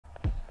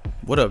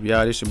What up,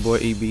 y'all? This your boy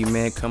EB,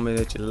 man, coming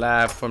at you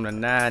live from the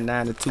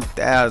 99 to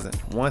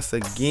 2000. Once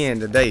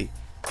again today,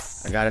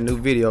 I got a new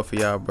video for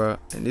y'all, bro.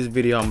 In this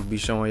video, I'm gonna be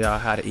showing y'all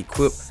how to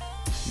equip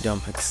them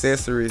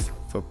accessories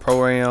for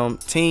Proam,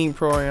 Team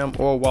Proam,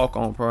 or Walk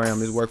On Proam.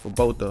 This work for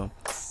both of them.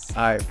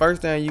 Alright,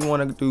 first thing you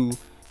wanna do,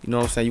 you know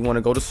what I'm saying, you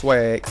wanna go to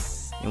swag.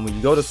 And when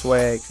you go to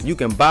swag, you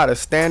can buy the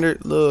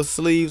standard little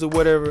sleeves or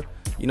whatever.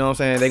 You know what I'm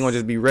saying? They're gonna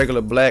just be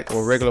regular black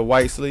or regular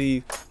white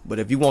sleeve. But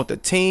if you want the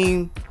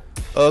team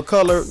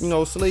color, you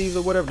know, sleeves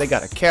or whatever, they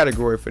got a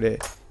category for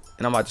that.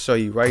 And I'm about to show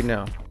you right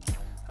now.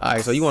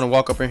 Alright, so you wanna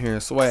walk up in here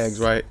in swags,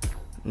 right?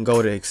 And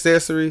go to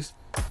accessories.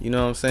 You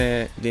know what I'm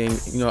saying? Then,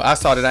 you know, I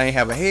saw that I ain't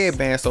have a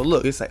headband. So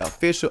look, it's like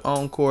official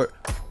MyCourt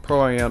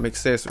Proam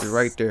accessory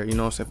right there. You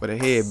know what I'm saying? For the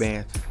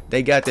headband.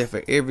 They got that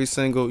for every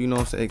single, you know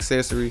what I'm saying,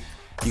 accessory.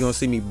 You're gonna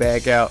see me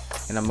back out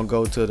and I'm gonna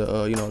go to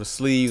the you know, the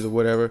sleeves or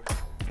whatever,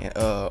 and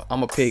I'm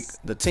gonna pick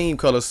the team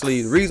color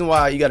sleeve. The reason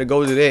why you gotta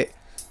go to that,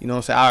 you know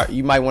what I'm saying,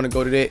 you might want to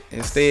go to that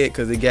instead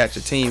because it got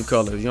your team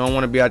colors. You don't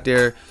want to be out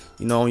there,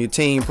 you know, on your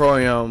Team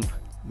Proam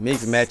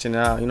mix matching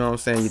out, you know what I'm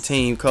saying, your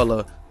team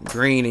color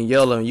green and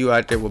yellow, and you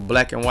out there with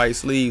black and white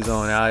sleeves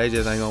on. It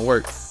just ain't gonna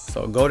work.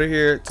 So go to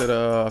here to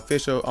the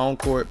official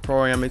MyCourt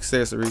Proam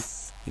accessory.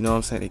 You know what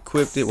I'm saying,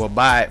 equip it, well,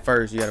 buy it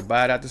first. You gotta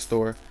buy it out the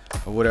store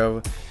or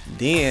whatever.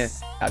 Then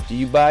after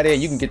you buy that,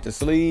 you can get the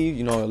sleeve,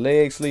 you know, the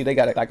leg sleeve. They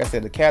got it, like I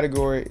said, the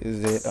category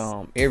is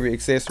that every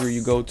accessory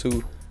you go to,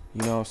 you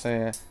know what I'm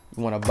saying,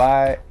 you want to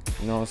buy it,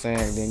 you know what I'm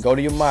saying, then go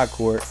to your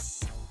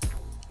MyCourt,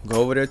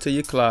 go over there to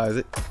your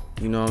closet,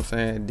 you know what I'm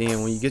saying.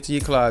 Then when you get to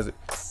your closet,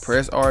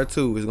 press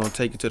R2. It's gonna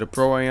take you to the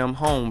Proam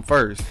home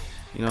first,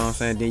 you know what I'm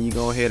saying. Then you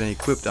go ahead and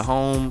equip the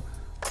home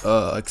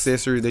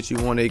accessories that you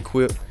want to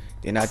equip.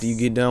 Then after you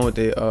get done with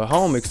the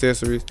home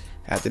accessories,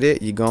 after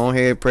that, you go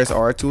ahead, press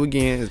R2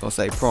 again. It's gonna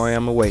say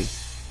Proam away.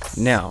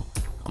 Now,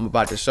 I'm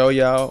about to show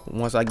y'all,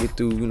 once I get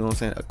through, you know what I'm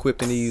saying,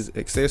 equipping these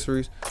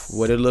accessories,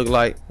 what it looked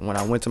like when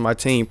I went to my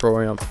Team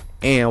Proam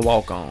and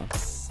Walk On.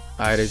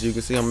 Alright, as you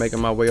can see, I'm making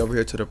my way over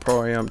here to the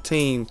Proam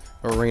team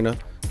arena,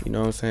 you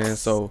know what I'm saying.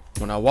 So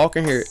when I walk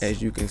in here,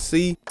 as you can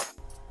see,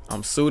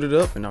 I'm suited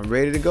up and I'm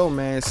ready to go,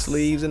 man,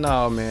 sleeves and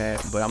all, man.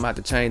 But I'm gonna have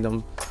to change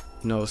them,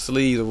 you know,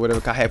 sleeves or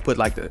whatever. I had put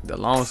like the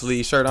long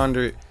sleeve shirt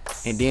under it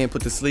and then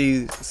put the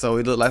sleeves, so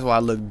it looked, that's why I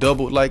look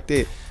doubled like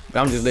that. But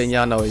I'm just letting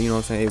y'all know, you know what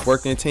I'm saying, it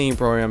worked in Team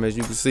Proam, as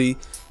you can see,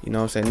 you know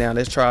what I'm saying. Now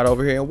let's try it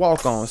over here and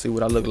Walk On, see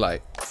what I look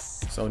like.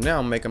 So now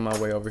I'm making my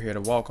way over here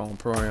to Walk On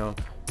Proam.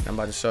 I'm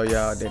about to show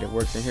y'all that it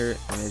worked in here,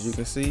 and as you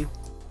can see,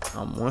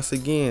 I'm once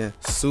again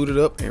suited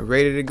up and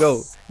ready to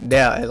go.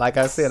 Now, like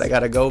I said, I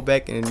gotta go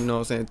back and, you know what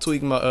I'm saying,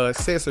 tweak my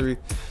accessory,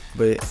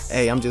 but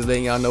hey, I'm just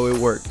letting y'all know it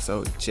worked.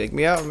 So check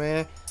me out,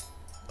 man.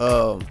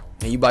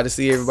 And you about to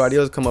see everybody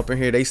else come up in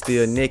here, they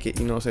still naked,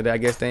 you know what I'm saying. I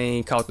guess they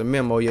ain't caught the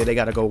memo yet. They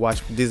gotta go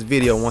watch this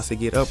video once it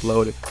get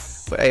uploaded.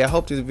 But hey, I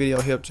hope this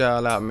video helped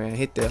y'all out, man.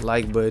 Hit that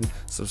like button,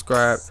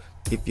 subscribe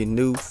if you're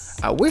new.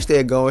 I wish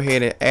they'd go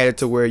ahead and add it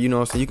to where, you know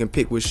what I'm saying, you can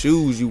pick what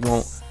shoes you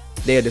want.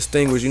 They'll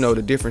distinguish, you know,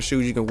 the different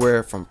shoes you can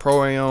wear from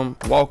Proam,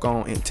 Walk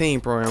On, and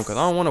Team Proam, because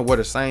I don't want to wear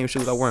the same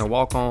shoes I wear in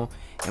Walk On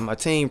and my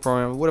Team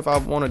Proam. What if I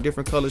want a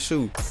different color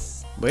shoe?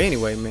 But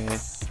anyway, man,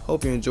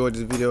 hope you enjoyed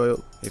this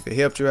video. If it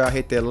helped you out,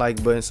 hit that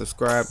like button,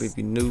 subscribe if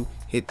you're new,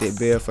 hit that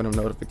bell for them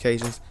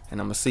notifications, and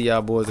I'm gonna see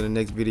y'all boys in the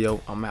next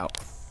video. I'm out.